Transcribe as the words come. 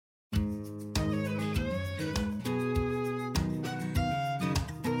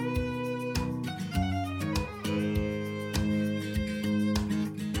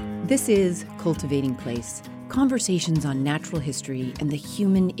This is Cultivating Place, conversations on natural history and the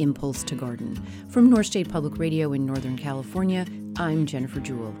human impulse to garden. From North State Public Radio in Northern California, I'm Jennifer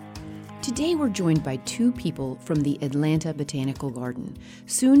Jewell. Today we're joined by two people from the Atlanta Botanical Garden,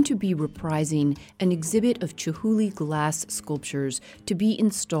 soon to be reprising an exhibit of Chihuly glass sculptures to be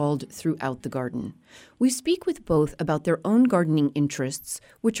installed throughout the garden. We speak with both about their own gardening interests,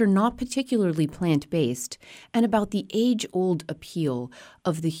 which are not particularly plant-based, and about the age-old appeal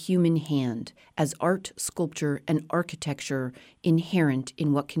of the human hand as art, sculpture, and architecture inherent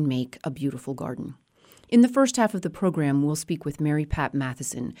in what can make a beautiful garden. In the first half of the program, we'll speak with Mary Pat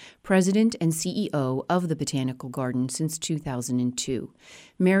Matheson, President and CEO of the Botanical Garden since 2002.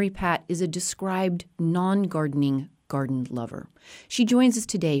 Mary Pat is a described non-gardening garden lover. She joins us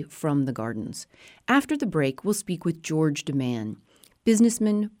today from the gardens. After the break, we'll speak with George DeMan,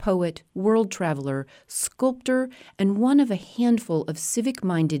 businessman, poet, world traveler, sculptor, and one of a handful of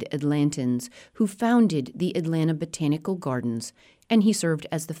civic-minded Atlantans who founded the Atlanta Botanical Gardens, and he served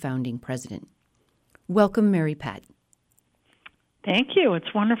as the founding president. Welcome, Mary Pat. Thank you.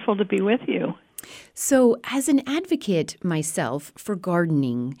 It's wonderful to be with you. So, as an advocate myself for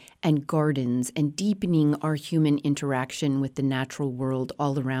gardening and gardens and deepening our human interaction with the natural world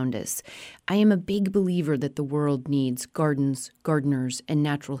all around us, I am a big believer that the world needs gardens, gardeners, and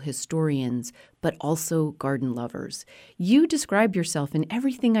natural historians, but also garden lovers. You describe yourself in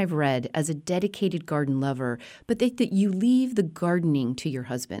everything I've read as a dedicated garden lover, but that you leave the gardening to your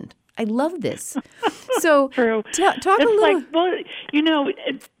husband. I love this. So, True. Talk it's a little. Like, well,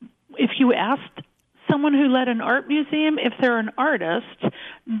 if you asked someone who led an art museum if they're an artist,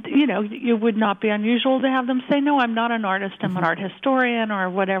 it would not be unusual to have them say, no, I'm not an artist, I'm an art historian or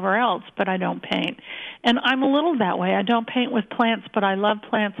whatever else, but I don't paint. And I'm a little that way. I don't paint with plants, but I love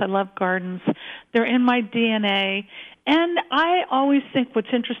plants. I love gardens. They're in my DNA. And I always think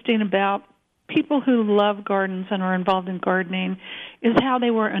what's interesting about people who love gardens and are involved in gardening is how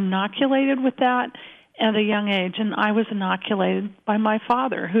they were inoculated with that at a young age. And I was inoculated by my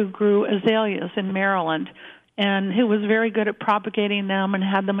father, who grew azaleas in Maryland and who was very good at propagating them and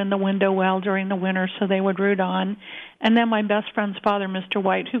had them in the window well during the winter so they would root on. And then my best friend's father, Mr.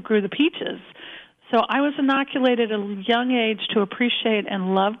 White, who grew the peaches. So I was inoculated at a young age to appreciate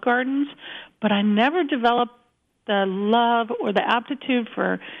and love gardens, but I never developed the love or the aptitude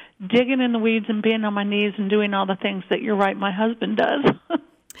for digging in the weeds and being on my knees and doing all the things that, you're right, my husband does.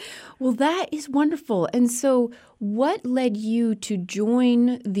 Well, that is wonderful. And so what led you to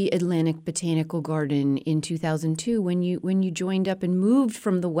join the Atlantic Botanical Garden in 2002 when you joined up and moved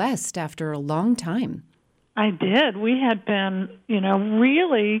from the West after a long time? I did. We had been,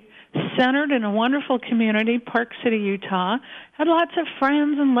 really centered in a wonderful community, Park City, Utah. Had lots of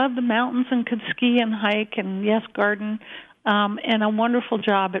friends and loved the mountains and could ski and hike and, yes, garden. And a wonderful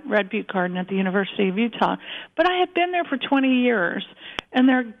job at Red Butte Garden at the University of Utah. But I had been there for 20 years, and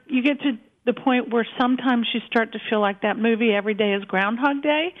you get to the point where sometimes you start to feel like that movie, Every Day is Groundhog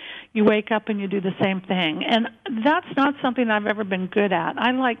Day. You wake up and you do the same thing. And that's not something I've ever been good at.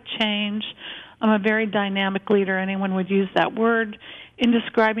 I like change. I'm a very dynamic leader. Anyone would use that word in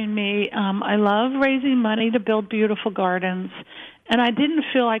describing me. I love raising money to build beautiful gardens. And I didn't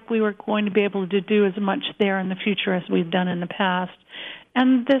feel like we were going to be able to do as much there in the future as we've done in the past.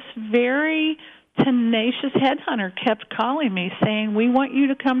 And this very tenacious headhunter kept calling me saying, we want you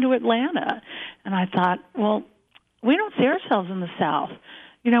to come to Atlanta. And I thought, well, we don't see ourselves in the South.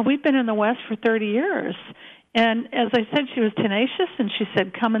 We've been in the West for 30 years. And as I said, she was tenacious, and she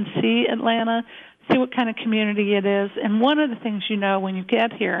said, come and see Atlanta, see what kind of community it is. And one of the things when you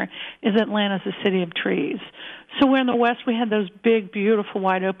get here is Atlanta's a city of trees. So we're in the West, we had those big, beautiful,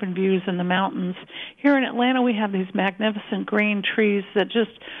 wide-open views in the mountains. Here in Atlanta, we have these magnificent green trees that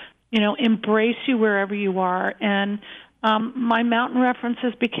just, embrace you wherever you are. And my mountain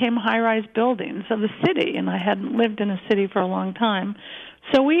references became high-rise buildings of the city, and I hadn't lived in a city for a long time.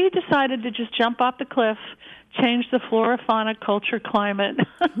 So we decided to just jump off the cliff, change the flora, fauna, culture, climate,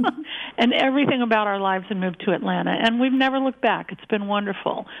 and everything about our lives and moved to Atlanta. And we've never looked back. It's been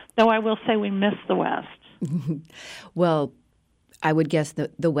wonderful, though I will say we miss the West. Well, I would guess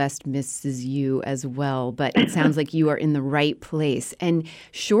that the West misses you as well, but it sounds like you are in the right place. And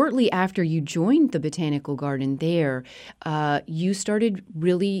shortly after you joined the Botanical Garden there, you started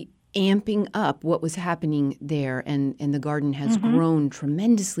really amping up what was happening there, and the garden has grown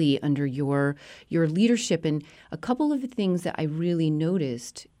tremendously under your leadership. And a couple of the things that I really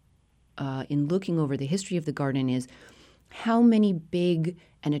noticed in looking over the history of the garden is how many big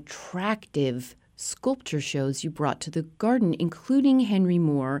and attractive sculpture shows you brought to the garden, including Henry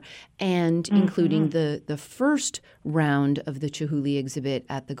Moore and including the first round of the Chihuly exhibit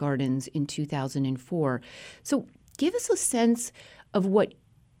at the Gardens in 2004. So give us a sense of what,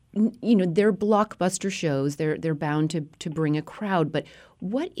 they're blockbuster shows. They're bound to bring a crowd. But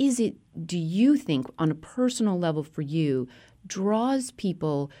what is it, do you think, on a personal level for you, draws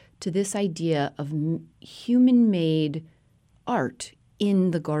people to this idea of human-made art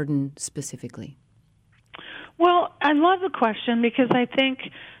in the garden specifically? Well, I love the question because I think,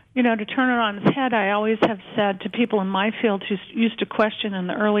 to turn it on its head, I always have said to people in my field who used to question in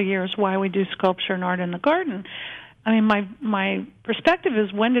the early years why we do sculpture and art in the garden, I mean, my perspective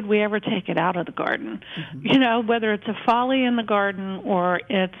is, when did we ever take it out of the garden? Mm-hmm. Whether it's a folly in the garden or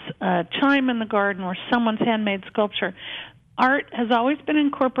it's a chime in the garden or someone's handmade sculpture, art has always been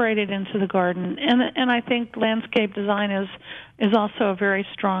incorporated into the garden, and I think landscape design is also a very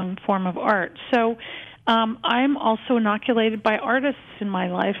strong form of art. So I'm also inoculated by artists in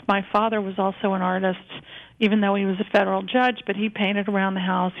my life. My father was also an artist, even though he was a federal judge, but he painted around the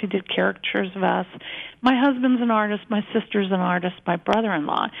house. He did caricatures of us. My husband's an artist. My sister's an artist. My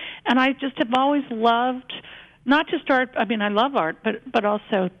brother-in-law. And I just have always loved not just art. I mean, I love art, but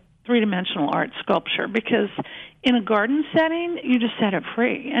also three-dimensional art, sculpture, because in a garden setting, you just set it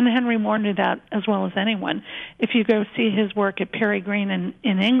free. And Henry Moore knew that as well as anyone. If you go see his work at Perry Green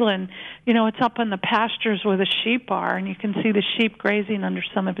in England, it's up in the pastures where the sheep are, and you can see the sheep grazing under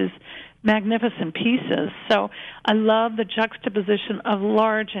some of his magnificent pieces. So I love the juxtaposition of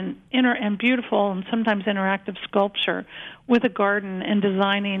large and beautiful and sometimes interactive sculpture with a garden and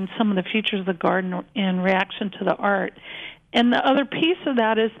designing some of the features of the garden in reaction to the art. And the other piece of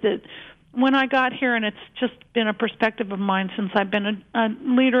that is that when I got here, and it's just been a perspective of mine since I've been a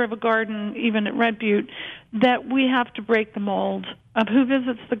leader of a garden, even at Red Butte, that we have to break the mold of who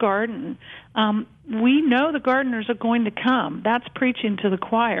visits the garden. We know the gardeners are going to come. That's preaching to the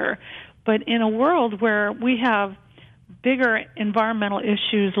choir. But in a world where we have bigger environmental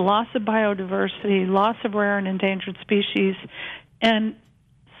issues, loss of biodiversity, loss of rare and endangered species, and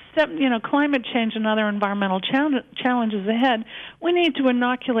climate change and other environmental challenges ahead, we need to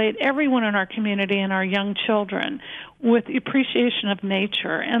inoculate everyone in our community and our young children with the appreciation of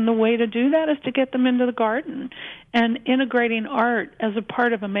nature. And the way to do that is to get them into the garden and integrating art as a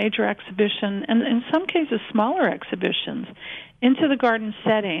part of a major exhibition, and in some cases smaller exhibitions, into the garden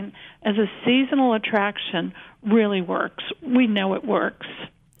setting as a seasonal attraction really works. We know it works.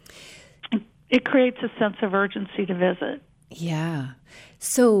 It creates a sense of urgency to visit. Yeah.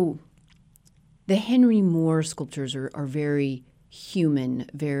 So the Henry Moore sculptures are very human,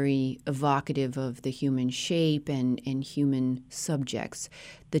 very evocative of the human shape and human subjects.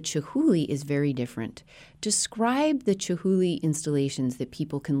 The Chihuly is very different. Describe the Chihuly installations that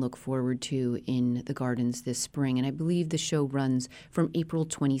people can look forward to in the gardens this spring. And I believe the show runs from April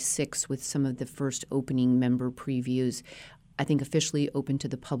 26th with some of the first opening member previews, I think officially open to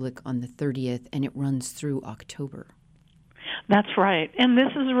the public on the 30th, and it runs through October. That's right. And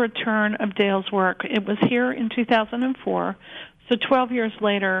this is a return of Dale's work. It was here in 2004. So 12 years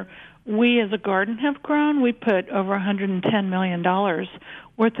later, we as a garden have grown. We put over $110 million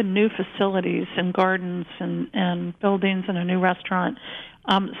worth of new facilities and gardens and buildings and a new restaurant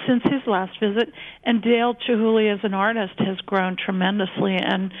since his last visit. And Dale Chihuly as an artist has grown tremendously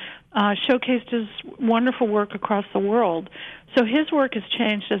and showcased his wonderful work across the world. So his work has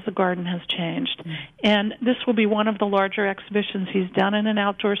changed as the garden has changed. And this will be one of the larger exhibitions he's done in an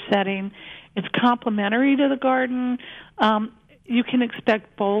outdoor setting. It's complementary to the garden. You can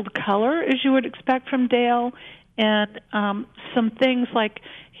expect bold color, as you would expect from Dale, and some things like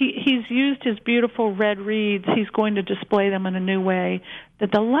he's used his beautiful red reeds. He's going to display them in a new way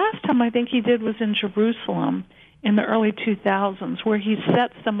that the last time I think he did was in Jerusalem in the early 2000s, where he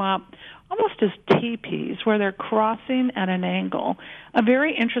sets them up almost as teepees, where they're crossing at an angle. A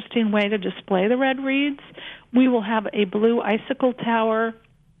very interesting way to display the red reeds. We will have a blue icicle tower.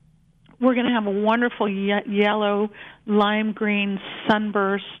 We're going to have a wonderful yellow, lime green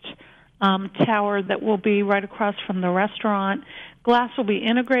sunburst tower that will be right across from the restaurant. Glass will be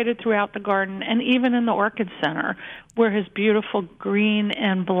integrated throughout the garden and even in the Orchid Center, where his beautiful green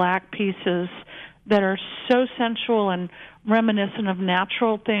and black pieces that are so sensual and reminiscent of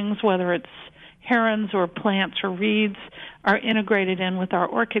natural things, whether it's herons or plants or reeds, are integrated in with our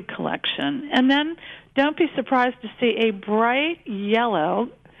orchid collection. And then don't be surprised to see a bright yellow,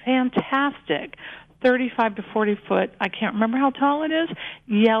 fantastic 35 to 40 foot, I can't remember how tall it is,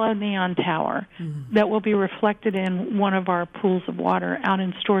 yellow neon tower that will be reflected in one of our pools of water out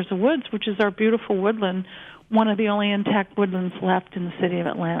in Stores of Woods, which is our beautiful woodland one of the only intact woodlands left in the city of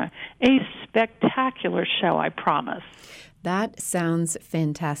Atlanta. A spectacular show, I promise. That sounds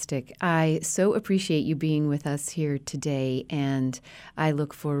fantastic. I so appreciate you being with us here today, and I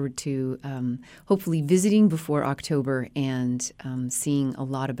look forward to hopefully visiting before October and seeing a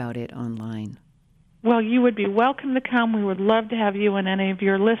lot about it online. Well, you would be welcome to come. We would love to have you and any of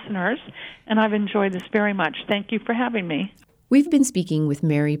your listeners, and I've enjoyed this very much. Thank you for having me. We've been speaking with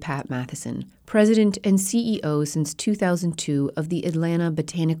Mary Pat Matheson, President and CEO since 2002 of the Atlanta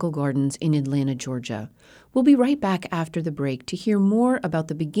Botanical Gardens in Atlanta, Georgia. We'll be right back after the break to hear more about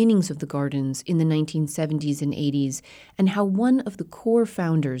the beginnings of the gardens in the 1970s and 80s and how one of the core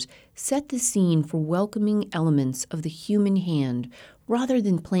founders set the scene for welcoming elements of the human hand rather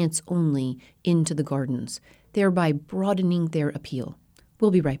than plants only into the gardens, thereby broadening their appeal.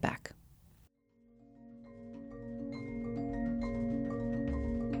 We'll be right back.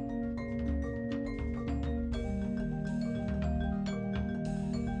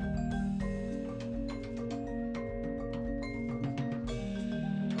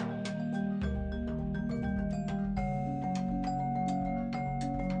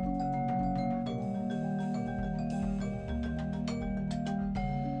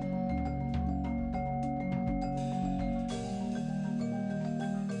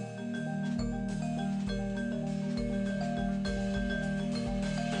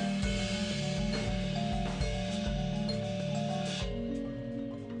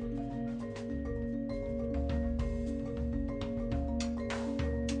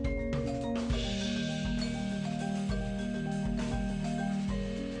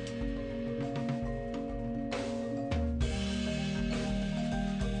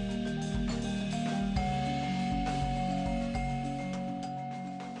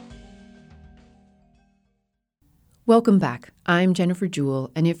 Welcome back. I'm Jennifer Jewell,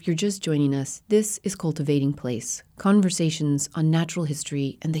 and if you're just joining us, this is Cultivating Place, conversations on natural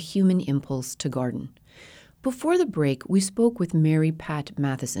history and the human impulse to garden. Before the break, we spoke with Mary Pat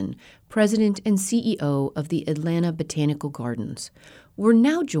Matheson, President and CEO of the Atlanta Botanical Gardens. We're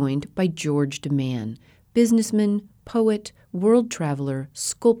now joined by George DeMan, businessman, poet, world traveler,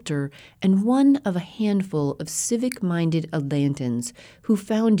 sculptor, and one of a handful of civic-minded Atlantans who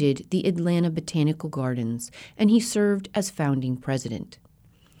founded the Atlanta Botanical Gardens, and he served as founding president.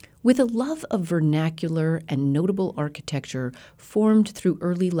 With a love of vernacular and notable architecture formed through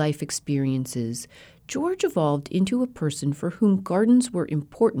early life experiences, George evolved into a person for whom gardens were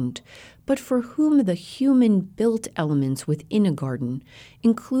important, but for whom the human-built elements within a garden,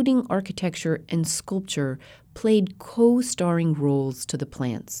 including architecture and sculpture, played co-starring roles to the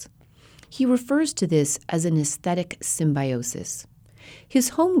plants. He refers to this as an aesthetic symbiosis. His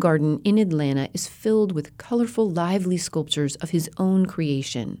home garden in Atlanta is filled with colorful, lively sculptures of his own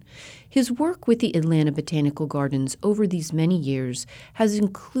creation. His work with the Atlanta Botanical Gardens over these many years has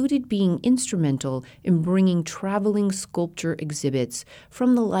included being instrumental in bringing traveling sculpture exhibits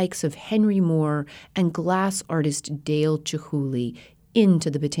from the likes of Henry Moore and glass artist Dale Chihuly into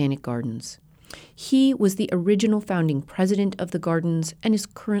the Botanic Gardens. He was the original founding president of the gardens and is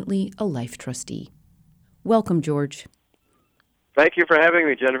currently a life trustee. Welcome, George. Thank you for having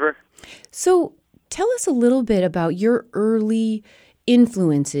me, Jennifer. So tell us a little bit about your early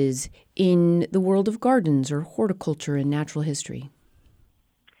influences in the world of gardens or horticulture and natural history.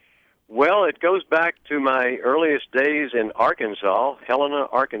 Well, it goes back to my earliest days in Arkansas, Helena,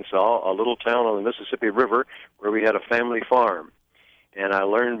 Arkansas, a little town on the Mississippi River where we had a family farm. And I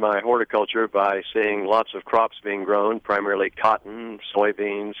learned my horticulture by seeing lots of crops being grown, primarily cotton,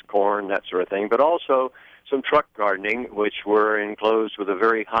 soybeans, corn, that sort of thing, but also some truck gardening, which were enclosed with a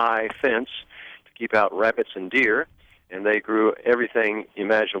very high fence to keep out rabbits and deer, and they grew everything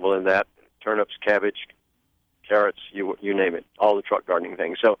imaginable in that, turnips, cabbage, carrots, you name it, all the truck gardening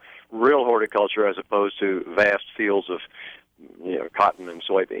things. So real horticulture as opposed to vast fields of cotton and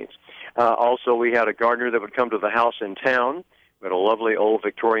soybeans. Also, we had a gardener that would come to the house in town. We had a lovely old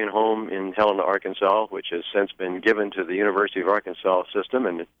Victorian home in Helena, Arkansas, which has since been given to the University of Arkansas system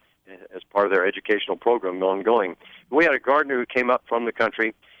and as part of their educational program ongoing. We had a gardener who came up from the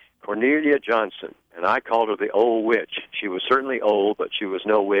country, Cornelia Johnson, and I called her the old witch. She was certainly old, but she was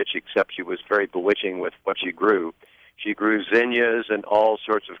no witch, except she was very bewitching with what she grew. She grew zinnias and all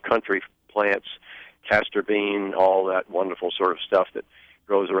sorts of country plants, castor bean, all that wonderful sort of stuff that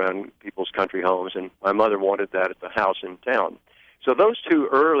grows around people's country homes, and my mother wanted that at the house in town. So those two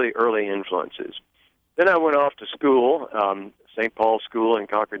early influences. Then I went off to school, St. Paul's School in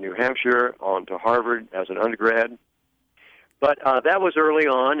Concord, New Hampshire, on to Harvard as an undergrad. But that was early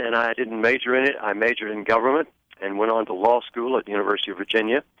on, and I didn't major in it. I majored in government and went on to law school at the University of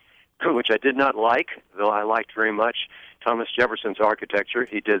Virginia. which I did not like, though I liked very much Thomas Jefferson's architecture.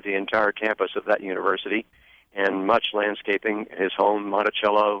 He did the entire campus of that university, and much landscaping. His home,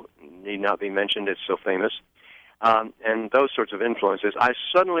 Monticello, need not be mentioned, it's so famous. And those sorts of influences. I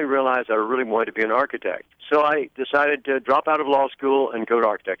suddenly realized I really wanted to be an architect. So I decided to drop out of law school and go to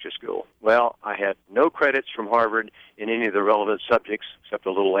architecture school. Well, I had no credits from Harvard in any of the relevant subjects, except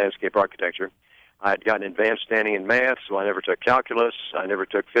a little landscape architecture. I had gotten advanced standing in math, so I never took calculus, I never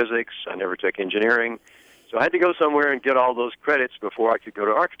took physics, I never took engineering. So I had to go somewhere and get all those credits before I could go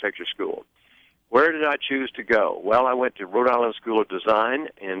to architecture school. Where did I choose to go? Well, I went to Rhode Island School of Design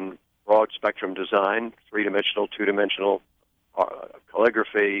in broad spectrum design, three-dimensional, two-dimensional,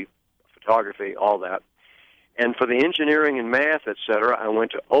 calligraphy, photography, all that. And for the engineering and math, etc., I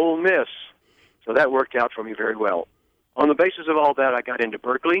went to Ole Miss. So that worked out for me very well. On the basis of all that, I got into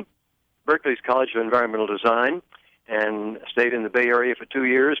Berkeley's College of Environmental Design, and stayed in the Bay Area for 2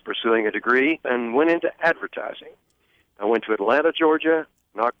 years pursuing a degree, and went into advertising. I went to Atlanta, Georgia,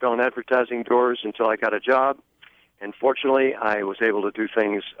 knocked on advertising doors until I got a job. And fortunately, I was able to do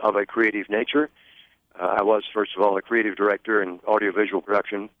things of a creative nature. I was, first of all, a creative director and audiovisual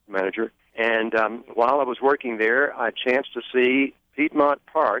production manager. And while I was working there, I chanced to see Piedmont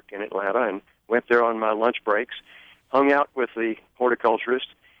Park in Atlanta and went there on my lunch breaks, hung out with the horticulturist,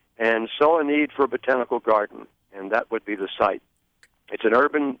 and saw a need for a botanical garden, and that would be the site. It's an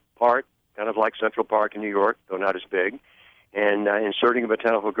urban park, kind of like Central Park in New York, though not as big, and inserting a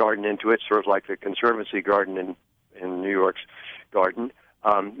botanical garden into it, sort of like the Conservancy Garden in New York's garden,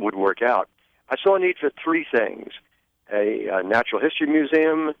 would work out. I saw a need for three things: a natural history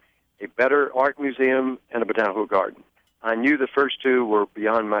museum, a better art museum, and a botanical garden. I knew the first two were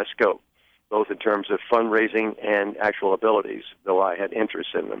beyond my scope, both in terms of fundraising and actual abilities, though I had interest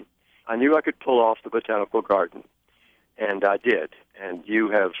in them. I knew I could pull off the botanical garden, and I did. And you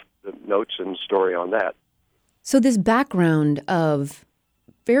have the notes and story on that. So this background of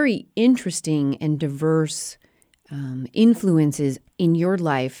very interesting and diverse influences in your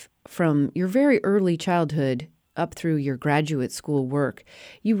life from your very early childhood up through your graduate school work,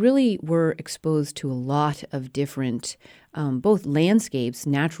 you really were exposed to a lot of different both landscapes,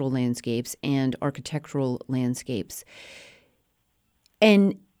 natural landscapes, and architectural landscapes.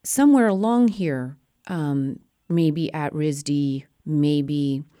 And somewhere along here, maybe at RISD,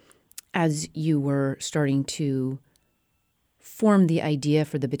 maybe as you were starting to form the idea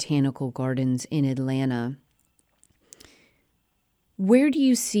for the Botanical Gardens in Atlanta, where do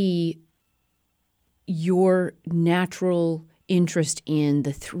you see your natural interest in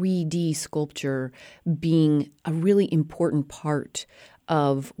the 3D sculpture being a really important part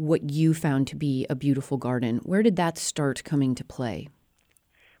of what you found to be a beautiful garden? Where did that start coming to play?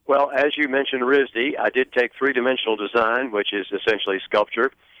 Well, as you mentioned, RISD, I did take three-dimensional design, which is essentially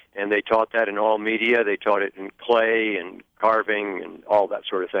sculpture, and they taught that in all media. They taught it in clay and carving and all that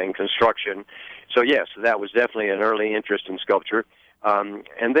sort of thing, construction. So, yes, that was definitely an early interest in sculpture.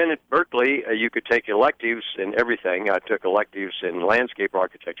 And then at Berkeley, you could take electives in everything. I took electives in landscape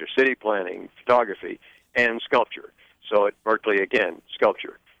architecture, city planning, photography, and sculpture. So at Berkeley, again,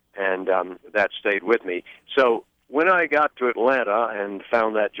 sculpture. And that stayed with me. So when I got to Atlanta and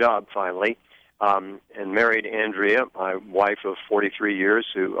found that job finally, and married Andrea, my wife of 43 years,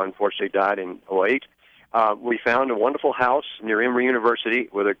 who unfortunately died in '08, we found a wonderful house near Emory University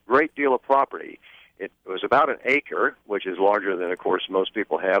with a great deal of property. It was about an acre, which is larger than, of course, most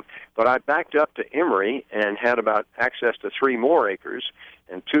people have. But I backed up to Emory and had about access to 3 more acres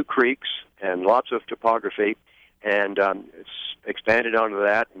and 2 creeks and lots of topography. And it's expanded onto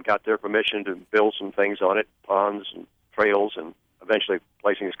that and got their permission to build some things on it, ponds and trails, and eventually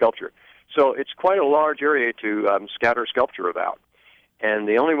placing a sculpture. So it's quite a large area to scatter sculpture about. And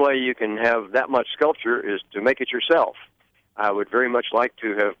the only way you can have that much sculpture is to make it yourself. I would very much like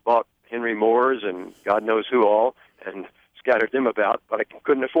to have bought Henry Moore's and God knows who all and scattered them about, but I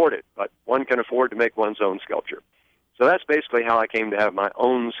couldn't afford it. But one can afford to make one's own sculpture. So that's basically how I came to have my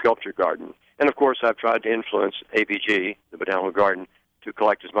own sculpture garden. And, of course, I've tried to influence ABG, the Botanical Garden, to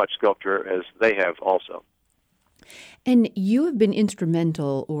collect as much sculpture as they have also. And you have been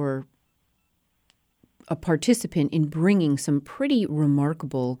instrumental or a participant in bringing some pretty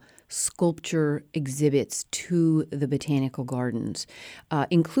remarkable sculpture exhibits to the Botanical Gardens,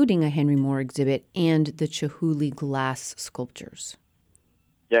 including a Henry Moore exhibit and the Chihuly glass sculptures.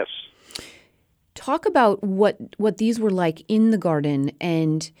 Yes. Talk about what these were like in the garden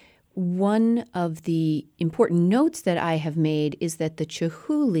and One of the important notes that I have made is that the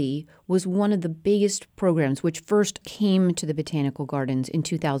Chihuly was one of the biggest programs which first came to the Botanical Gardens in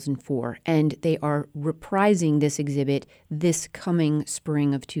 2004, and they are reprising this exhibit this coming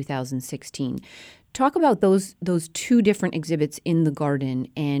spring of 2016. Talk about those two different exhibits in the garden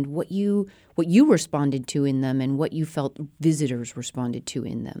and what you responded to in them and what you felt visitors responded to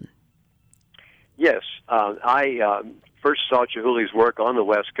in them. Yes, I first saw Chihuly's work on the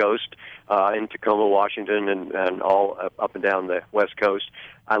West Coast, in Tacoma, Washington, and all up and down the West Coast.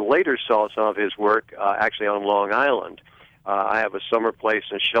 I later saw some of his work actually on Long Island. I have a summer place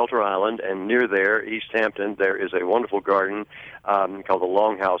in Shelter Island, and near there, East Hampton, there is a wonderful garden called the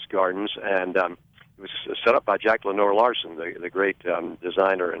Longhouse Gardens, and it was set up by Jack Lenore Larson, the great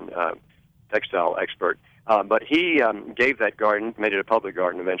designer and textile expert. But he gave that garden, made it a public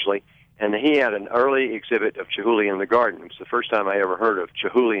garden eventually, and he had an early exhibit of Chihuly in the garden. It's the first time I ever heard of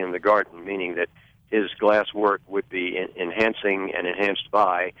Chihuly in the garden, meaning that his glass work would be enhancing and enhanced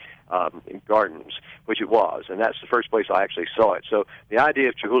by gardens, which it was. And that's the first place I actually saw it. So the idea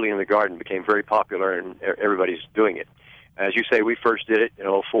of Chihuly in the garden became very popular, and everybody's doing it. As you say, we first did it in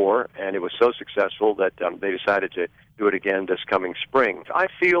 2004, and it was so successful that they decided to do it again this coming spring. I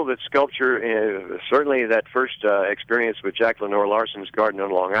feel that sculpture, certainly that first experience with Jack Lenore Larson's garden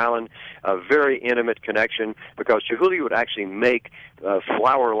on Long Island, a very intimate connection, because Chihuly would actually make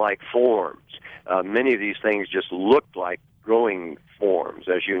flower-like forms. Many of these things just looked like growing forms,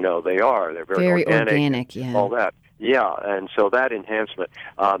 as you know they are. They're very organic, yeah. All that. Yeah, and so that enhancement.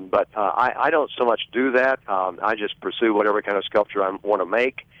 But I don't so much do that. I just pursue whatever kind of sculpture I want to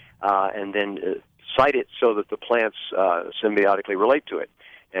make, and then cite it so that the plants symbiotically relate to it.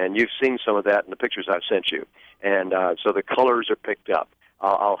 And you've seen some of that in the pictures I've sent you. And so the colors are picked up.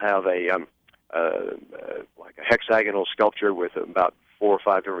 I'll have like a hexagonal sculpture with about 4 or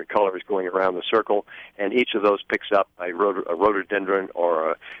 5 different colors going around the circle, and each of those picks up a rhododendron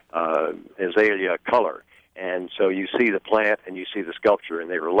or a azalea color. And so you see the plant and you see the sculpture, and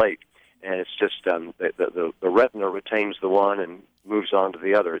they relate. And it's just the retina retains the one and moves on to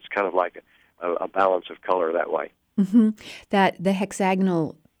the other. It's kind of like a balance of color that way. Mm-hmm. The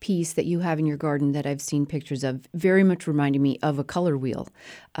hexagonal piece that you have in your garden that I've seen pictures of very much reminded me of a color wheel,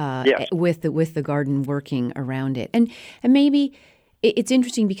 yes, with the garden working around it. And maybe it's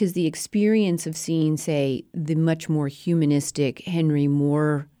interesting because the experience of seeing, say, the much more humanistic Henry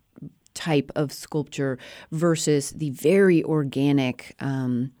Moore type of sculpture versus the very organic,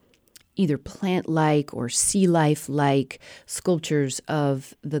 either plant-like or sea life-like sculptures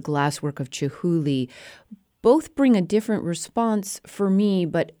of the glasswork of Chihuly, both bring a different response for me,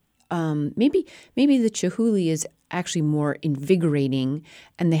 but maybe the Chihuly is actually more invigorating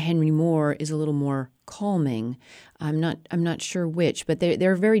and the Henry Moore is a little more calming. I'm not sure which, but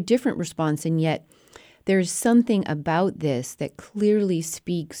they're a very different response, and yet there's something about this that clearly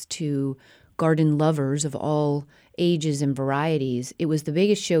speaks to garden lovers of all ages and varieties. It was the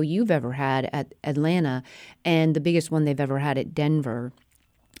biggest show you've ever had at Atlanta and the biggest one they've ever had at Denver.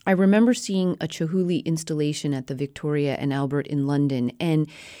 I remember seeing a Chihuly installation at the Victoria and Albert in London, and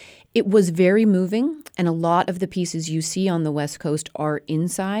it was very moving, and a lot of the pieces you see on the West Coast are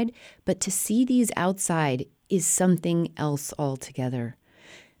inside, but to see these outside is something else altogether.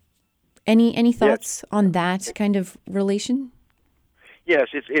 Any thoughts on that kind of relation? Yes,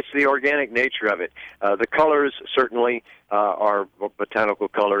 it's the organic nature of it. The colors certainly are botanical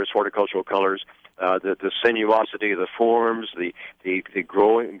colors, horticultural colors. The sinuosity of the forms, the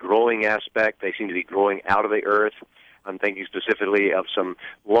growing aspect, they seem to be growing out of the earth. I'm thinking specifically of some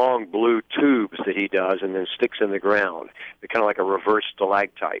long blue tubes that he does and then sticks in the ground. They're kind of like a reverse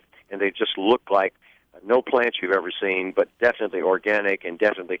stalactite, and they just look like no plants you've ever seen, but definitely organic and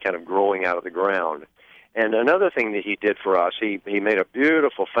definitely kind of growing out of the ground. And another thing that he did for us, he made a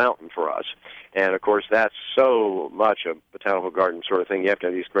beautiful fountain for us. And, of course, that's so much a botanical garden sort of thing. You have to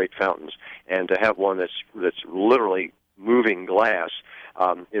have these great fountains. And to have one that's literally moving glass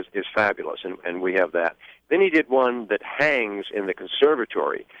is fabulous, and we have that. Then he did one that hangs in the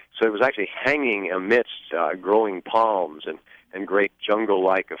conservatory. So it was actually hanging amidst growing palms and great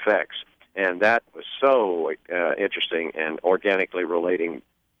jungle-like effects. And that was so interesting and organically relating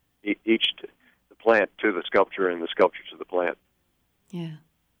each the plant to the sculpture and the sculpture to the plant. Yeah.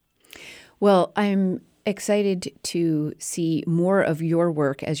 Well, I'm excited to see more of your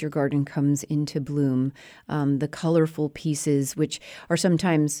work as your garden comes into bloom. The colorful pieces, which are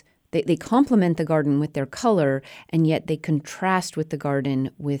sometimes they complement the garden with their color, and yet they contrast with the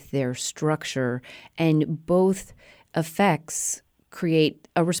garden with their structure. And both effects create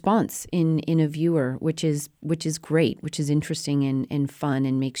a response in a viewer, which is great, which is interesting and fun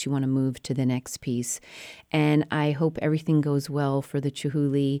and makes you want to move to the next piece. And I hope everything goes well for the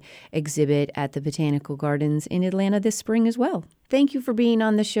Chihuly exhibit at the Botanical Gardens in Atlanta this spring as well. Thank you for being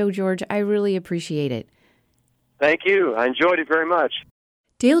on the show, George. I really appreciate it. Thank you. I enjoyed it very much.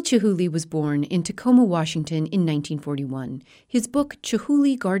 Dale Chihuly was born in Tacoma, Washington in 1941. His book,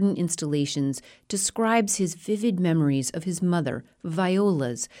 Chihuly Garden Installations, describes his vivid memories of his mother,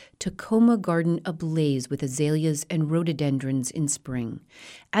 Viola's, Tacoma garden ablaze with azaleas and rhododendrons in spring.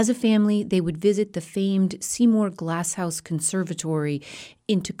 As a family, they would visit the famed Seymour Glasshouse Conservatory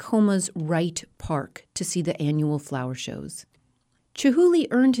in Tacoma's Wright Park to see the annual flower shows. Chihuly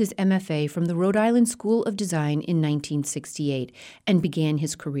earned his MFA from the Rhode Island School of Design in 1968 and began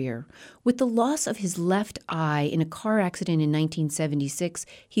his career. With the loss of his left eye in a car accident in 1976,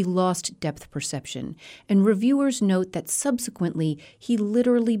 he lost depth perception, and reviewers note that subsequently he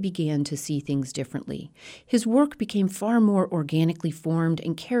literally began to see things differently. His work became far more organically formed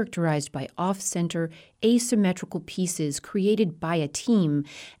and characterized by off-center, asymmetrical pieces created by a team,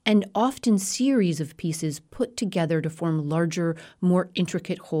 and often series of pieces put together to form larger, more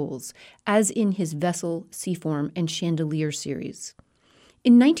intricate wholes, as in his Vessel, Seaform, and Chandelier series.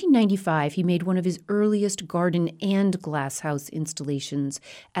 In 1995, he made one of his earliest garden and glasshouse installations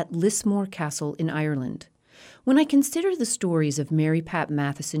at Lismore Castle in Ireland. When I consider the stories of Mary Pat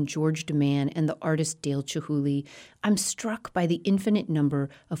Matheson, George DeMan, and the artist Dale Chihuly, I'm struck by the infinite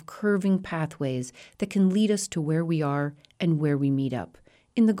number of curving pathways that can lead us to where we are and where we meet up,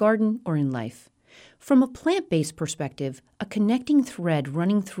 in the garden or in life. From a plant-based perspective, a connecting thread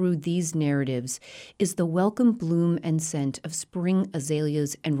running through these narratives is the welcome bloom and scent of spring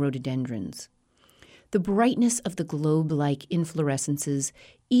azaleas and rhododendrons. The brightness of the globe-like inflorescences,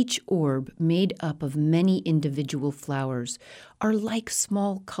 each orb made up of many individual flowers, are like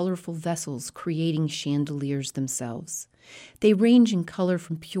small colorful vessels creating chandeliers themselves. They range in color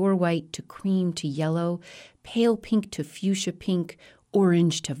from pure white to cream to yellow, pale pink to fuchsia pink,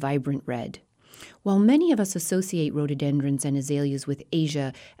 orange to vibrant red. While many of us associate rhododendrons and azaleas with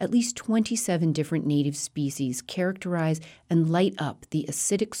Asia, at least 27 different native species characterize and light up the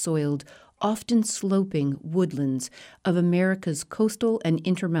acidic-soiled, often sloping woodlands of America's coastal and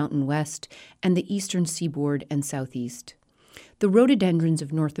intermountain west and the eastern seaboard and southeast. The rhododendrons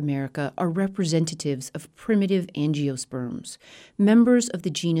of North America are representatives of primitive angiosperms. Members of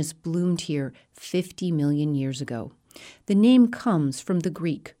the genus bloomed here 50 million years ago. The name comes from the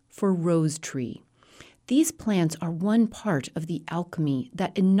Greek for rose tree. These plants are one part of the alchemy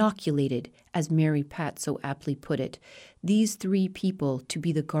that inoculated, as Mary Pat so aptly put it, these three people to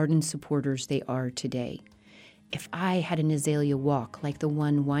be the garden supporters they are today. If I had an azalea walk like the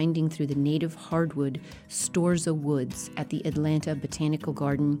one winding through the native hardwood Storza Woods at the Atlanta Botanical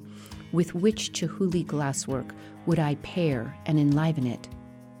Garden, with which Chihuly glasswork would I pair and enliven it?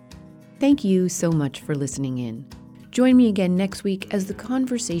 Thank you so much for listening in. Join me again next week as the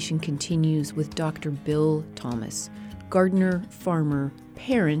conversation continues with Dr. Bill Thomas, gardener, farmer,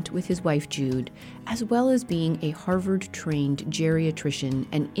 parent with his wife Jude, as well as being a Harvard-trained geriatrician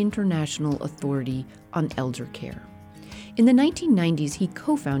and international authority on elder care. In the 1990s, he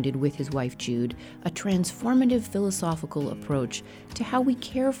co-founded with his wife Jude a transformative philosophical approach to how we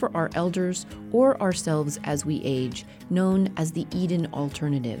care for our elders or ourselves as we age, known as the Eden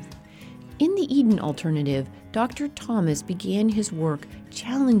Alternative. In the Eden Alternative, Dr. Thomas began his work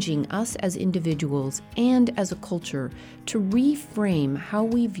challenging us as individuals and as a culture to reframe how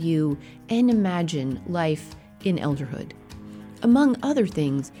we view and imagine life in elderhood. Among other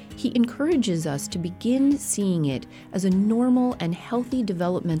things, he encourages us to begin seeing it as a normal and healthy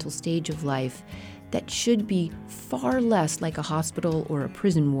developmental stage of life that should be far less like a hospital or a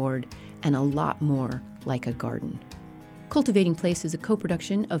prison ward and a lot more like a garden. Cultivating Place is a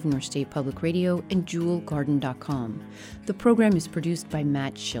co-production of North State Public Radio and JewelGarden.com. The program is produced by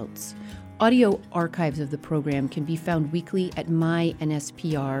Matt Schiltz. Audio archives of the program can be found weekly at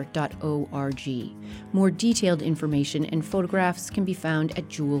mynspr.org. More detailed information and photographs can be found at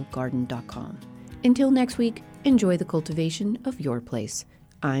JewelGarden.com. Until next week, enjoy the cultivation of your place.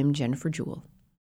 I'm Jennifer Jewell.